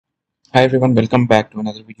Hi everyone, welcome back to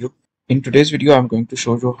another video. In today's video, I'm going to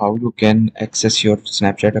show you how you can access your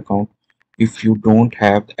Snapchat account if you don't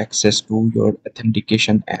have access to your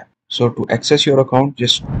authentication app. So to access your account,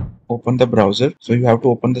 just open the browser. So you have to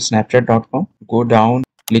open the snapchat.com, go down,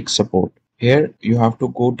 click support. Here you have to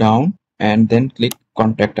go down and then click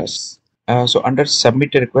contact us. So under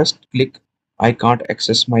submit a request, click I can't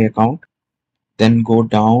access my account. Then go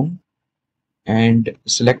down and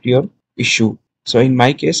select your issue. So in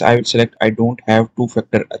my case, I will select I don't have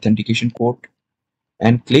two-factor authentication code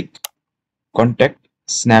and click contact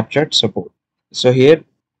Snapchat support. So here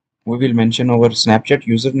we will mention our Snapchat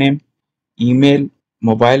username, email,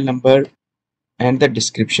 mobile number, and the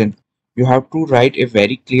description. You have to write a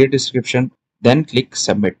very clear description, then click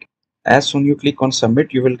submit. As soon you click on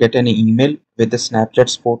submit, you will get an email with the Snapchat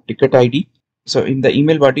support ticket ID. So in the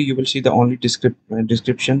email body, you will see the only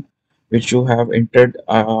description which you have entered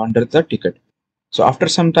under the ticket. So after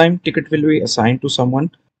some time, ticket will be assigned to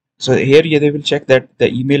someone. So here yeah, they will check that the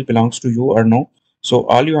email belongs to you or no. So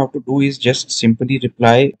all you have to do is just simply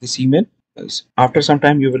reply this email. After some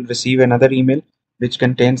time, you will receive another email which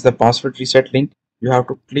contains the password reset link. You have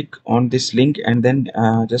to click on this link and then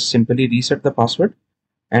just simply reset the password.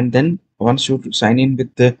 And then once you sign in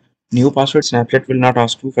with the new password, Snapchat will not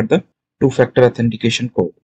ask you for the two-factor authentication code.